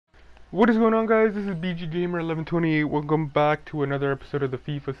What is going on, guys? This is BG Gamer 1128. Welcome back to another episode of the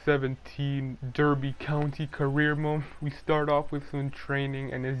FIFA 17 Derby County Career Mode. We start off with some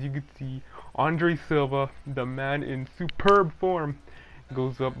training, and as you can see, Andre Silva, the man in superb form,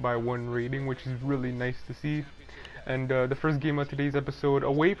 goes up by 1 rating, which is really nice to see. And the first game of today's episode,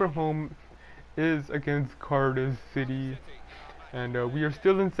 away from home, is against Cardiff City, and we are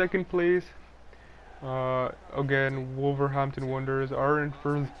still in second place. Again, Wolverhampton Wanderers are in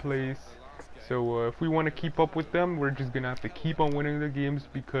first place, so if we want to keep up with them, we're just gonna have to keep on winning the games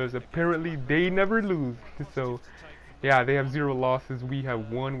because apparently they never lose. So yeah, they have 0 losses, we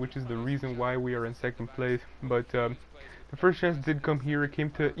have 1, which is the reason why we are in second place. But the first chance did come here. It came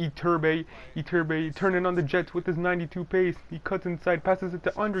to Iturbe. Iturbe turning on the Jets with his 92 pace. He cuts inside, passes it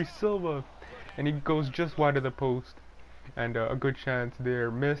to Andre Silva, and he goes just wide of the post. And a good chance there,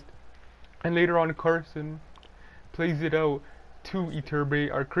 missed. And later on, Carson plays it out to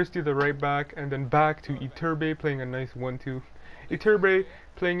Iturbe, our Christie the right back, and then back to Iturbe, playing a nice 1-2. Iturbe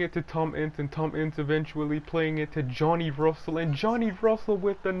playing it to Tom Ince, and Tom Ince eventually playing it to Johnny Russell, and Johnny Russell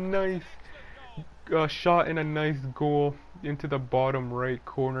with a nice shot and a nice goal into the bottom right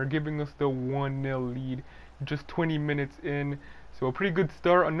corner, giving us the 1-0 lead just 20 minutes in. So a pretty good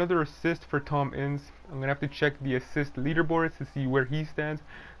start. Another assist for Tom Ince. I'm going to have to check the assist leaderboards to see where he stands,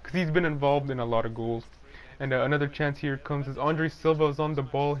 because he's been involved in a lot of goals. And another chance here comes as Andre Silva is on the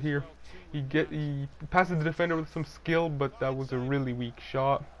ball here. He passes the defender with some skill, but that was a really weak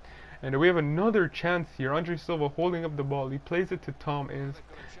shot. And we have another chance here. Andre Silva holding up the ball. He plays it to Tom Ince.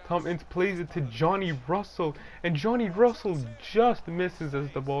 Tom Ince plays it to Johnny Russell, and Johnny Russell just misses as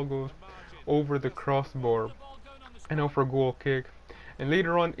the ball goes over the crossbar. And now for a goal kick. And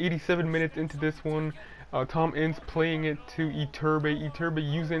later on, 87 minutes into this one, Tom Ince playing it to Iturbe. Iturbe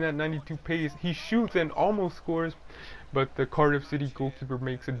using that 92 pace. He shoots and almost scores, but the Cardiff City goalkeeper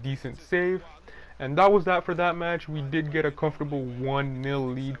makes a decent save. And that was that for that match. We did get a comfortable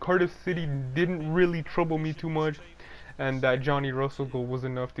 1-0 lead. Cardiff City didn't really trouble me too much, and that Johnny Russell goal was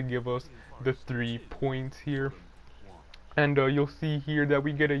enough to give us the 3 points here. And you'll see here that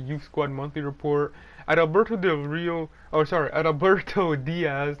we get a youth squad monthly report. Adalberto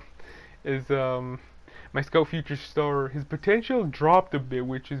Diaz is my scout future star. His potential dropped a bit,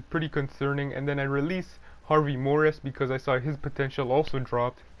 which is pretty concerning. And then I released Harvey Morris because I saw his potential also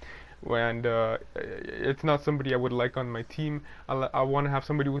dropped. And it's not somebody I would like on my team. I want to have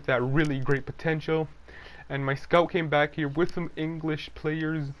somebody with that really great potential. And my scout came back here with some English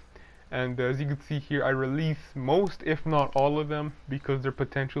players. And as you can see here, I release most, if not all of them, because their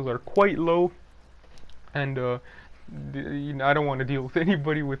potentials are quite low. And you know, I don't want to deal with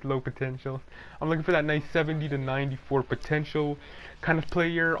anybody with low potential. I'm looking for that nice 70 to 94 potential kind of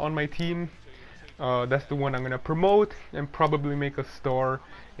player on my team. That's the one I'm going to promote and probably make a star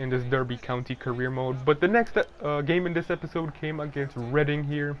in this Derby County career mode. But the next game in this episode came against Reading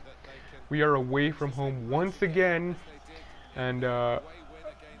here. We are away from home once again. And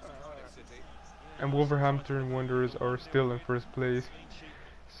Wolverhampton Wanderers are still in first place.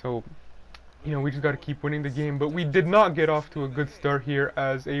 So, you know, we just got to keep winning the game. But we did not get off to a good start here,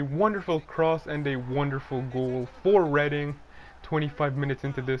 as a wonderful cross and a wonderful goal for Reading 25 minutes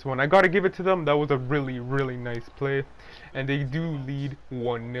into this one. I got to give it to them. That was a really, really nice play. And they do lead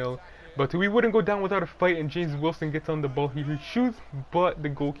 1-0. But we wouldn't go down without a fight, and James Wilson gets on the ball. He shoots, but the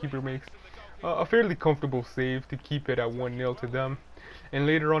goalkeeper makes a fairly comfortable save to keep it at 1-0 to them. And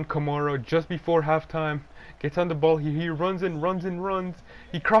later on, Kamara, just before halftime, gets on the ball. He runs and runs and runs.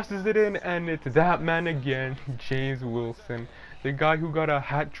 He crosses it in, and it's that man again, James Wilson. The guy who got a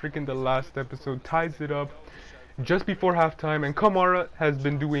hat trick in the last episode ties it up just before halftime. And Kamara has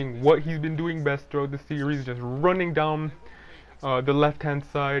been doing what he's been doing best throughout the series, just running down the left-hand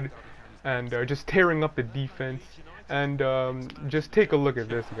side and just tearing up the defense. And just take a look at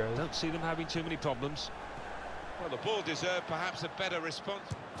this, guys. Don't see them having too many problems. Well, the ball deserved perhaps a better response.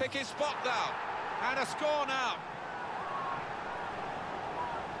 Pick his spot now, and a score now.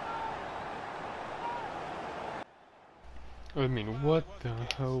 I mean, what the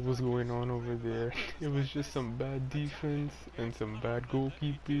hell was going on over there? It was just some bad defense and some bad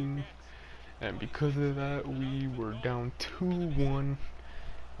goalkeeping, and because of that, we were down 2-1.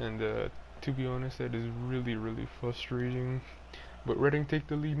 And to be honest, that is really, really frustrating. But Reading take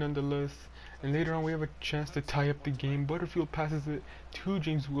the lead nonetheless. And later on, we have a chance to tie up the game. Butterfield passes it to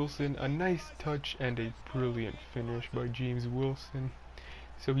James Wilson. A nice touch and a brilliant finish by James Wilson.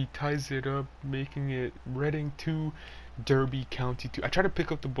 So he ties it up, making it Reading 2, Derby County 2. I try to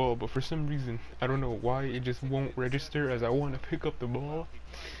pick up the ball, but for some reason, I don't know why, it just won't register as I want to pick up the ball.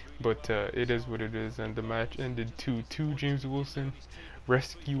 But it is what it is, and the match ended 2-2. James Wilson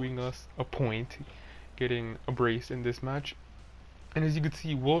rescuing us a point, getting a brace in this match. And as you can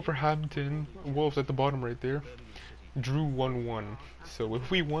see, Wolverhampton, Wolves at the bottom right there, drew 1-1. So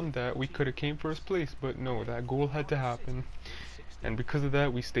if we won that, we could have came first place, but no, that goal had to happen. And because of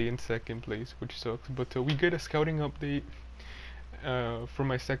that, we stay in second place, which sucks. But we get a scouting update from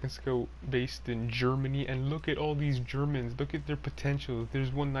my second scout based in Germany, and look at all these Germans. Look at their potential.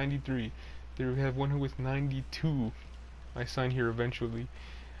 There's 193. There we have one with 92. I sign here eventually.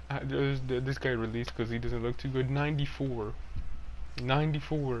 This guy released because he doesn't look too good. 94.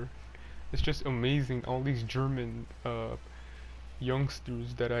 94. It's just amazing. All these German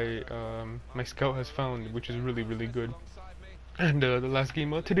youngsters that my scout has found, which is really, really good. And the last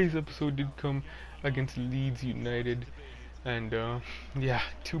game of today's episode did come against Leeds United, and yeah,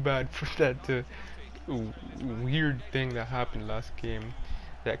 too bad for that weird thing that happened last game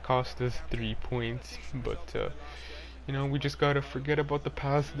that cost us 3 points. But you know, we just gotta forget about the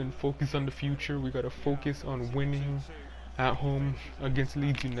past and focus on the future. We gotta focus on winning at home against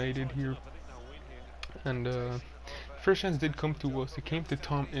Leeds United here. And first chance did come to us. It came to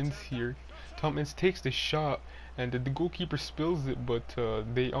Tom Ince here. Tom Ince takes the shot, and the goalkeeper spills it, but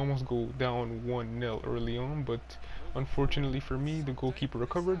they almost go down 1-0 early on. But unfortunately for me, the goalkeeper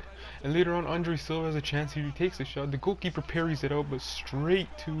recovered. And later on, Andre Silva has a chance here. He takes a shot. The goalkeeper parries it out, but straight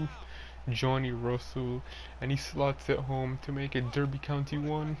to Johnny Russell, and he slots it home to make it Derby County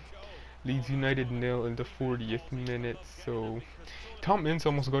 1, Leeds United 0 in the 40th minute. So Tom Ince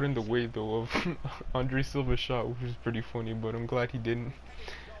almost got in the way though of Andre Silva's shot, which was pretty funny, but I'm glad he didn't.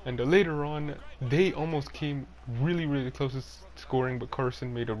 And later on, they almost came really, really close to scoring, but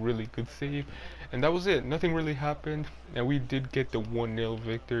Carson made a really good save. And that was it. Nothing really happened, and we did get the 1-0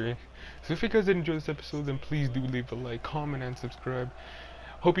 victory. So if you guys did enjoy this episode, then please do leave a like, comment, and subscribe.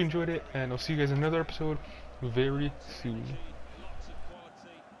 Hope you enjoyed it, and I'll see you guys in another episode very soon.